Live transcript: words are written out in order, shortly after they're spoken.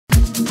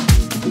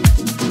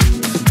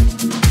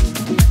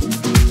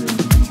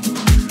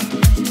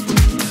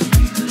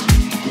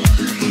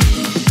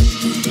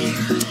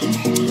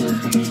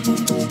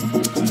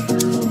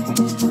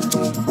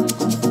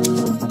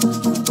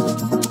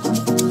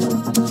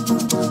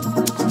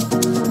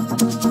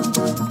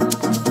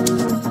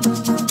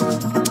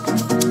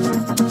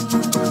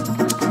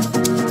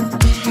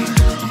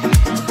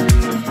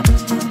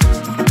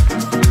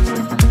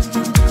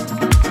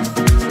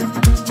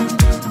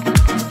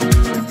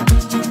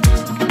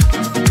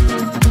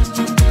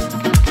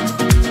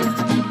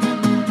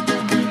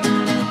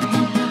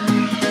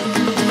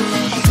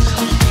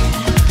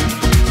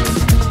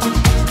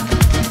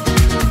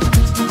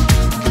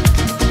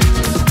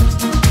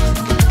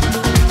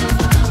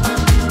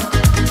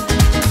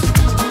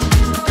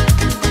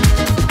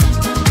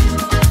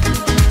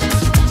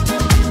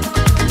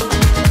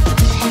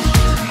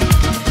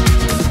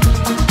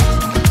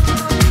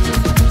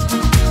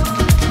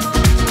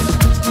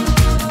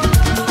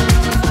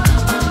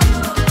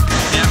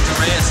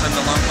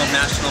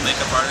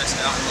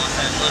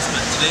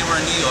Today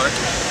we're in New York.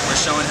 We're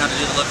showing how to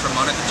do the look for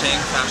Monika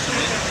Chiang Fashion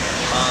Week.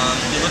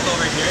 If you look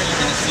over here, you're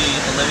going to see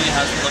Olivia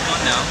has the look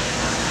on now.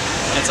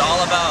 It's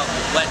all about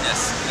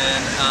wetness,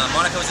 and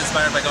Monika was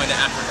inspired by going to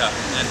Africa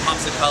and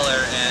pops of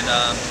color and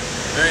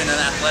very an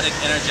athletic,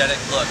 energetic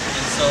look.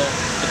 And so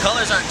the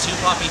colors aren't too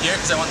poppy here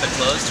because I want the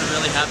clothes to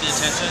really have the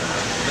attention.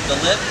 But the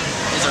lip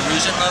is a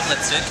Rouge and Love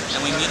lipstick,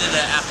 and we muted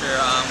it after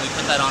we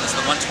put that on. It's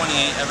the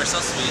 128 Ever So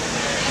Sweet,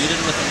 muted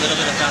with a little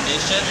bit of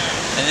foundation,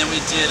 and then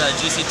we did a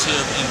Juicy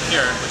Tube in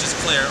Pure, which is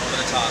clear, over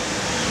the top.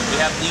 We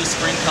have new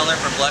spring color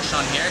for blush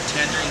on here,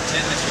 tangerine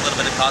tint mixed with a little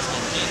bit of Cosmo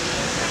Peach.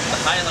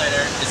 The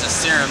highlighter is a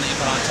serum that you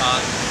put on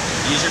top.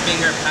 Use your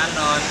finger, pat it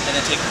on, and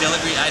then take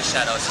filigree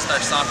eyeshadow. It's just our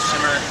soft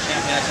shimmer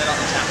champagne eyeshadow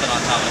and tap it on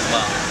top as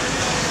well.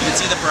 You can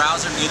see the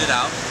brows are muted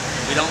out.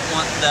 We don't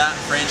want that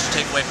fringe to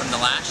take away from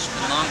the lash.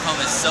 And Lancome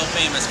is so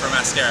famous for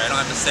mascara. I don't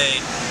have to say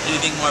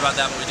anything more about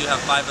that, but we do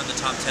have 5 of the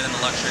top 10 in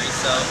the luxury.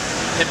 So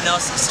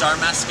Hypnos Star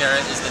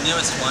Mascara is the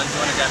newest one. Do you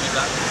want to grab me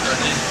that?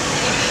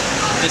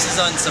 This is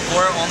on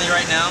Sephora only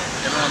right now.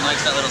 Everyone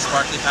likes that little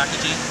sparkly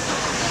packaging.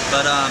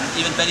 But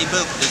even Betty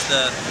Boop is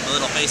the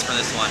little face for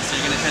this one. So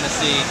you're going to kind of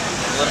see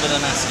a little bit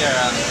of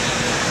mascara.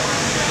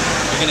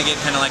 You're going to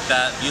get kind of like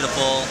that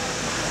beautiful,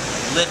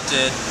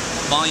 lifted,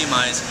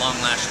 volumized, long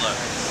lash look.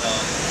 So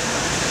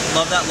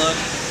love that look.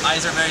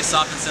 Eyes are very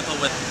soft and simple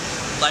with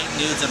light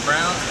nudes and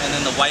browns, and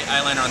then the white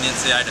eyeliner on the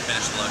inside to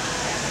finish the look.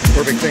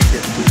 Perfect, thank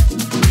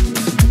you.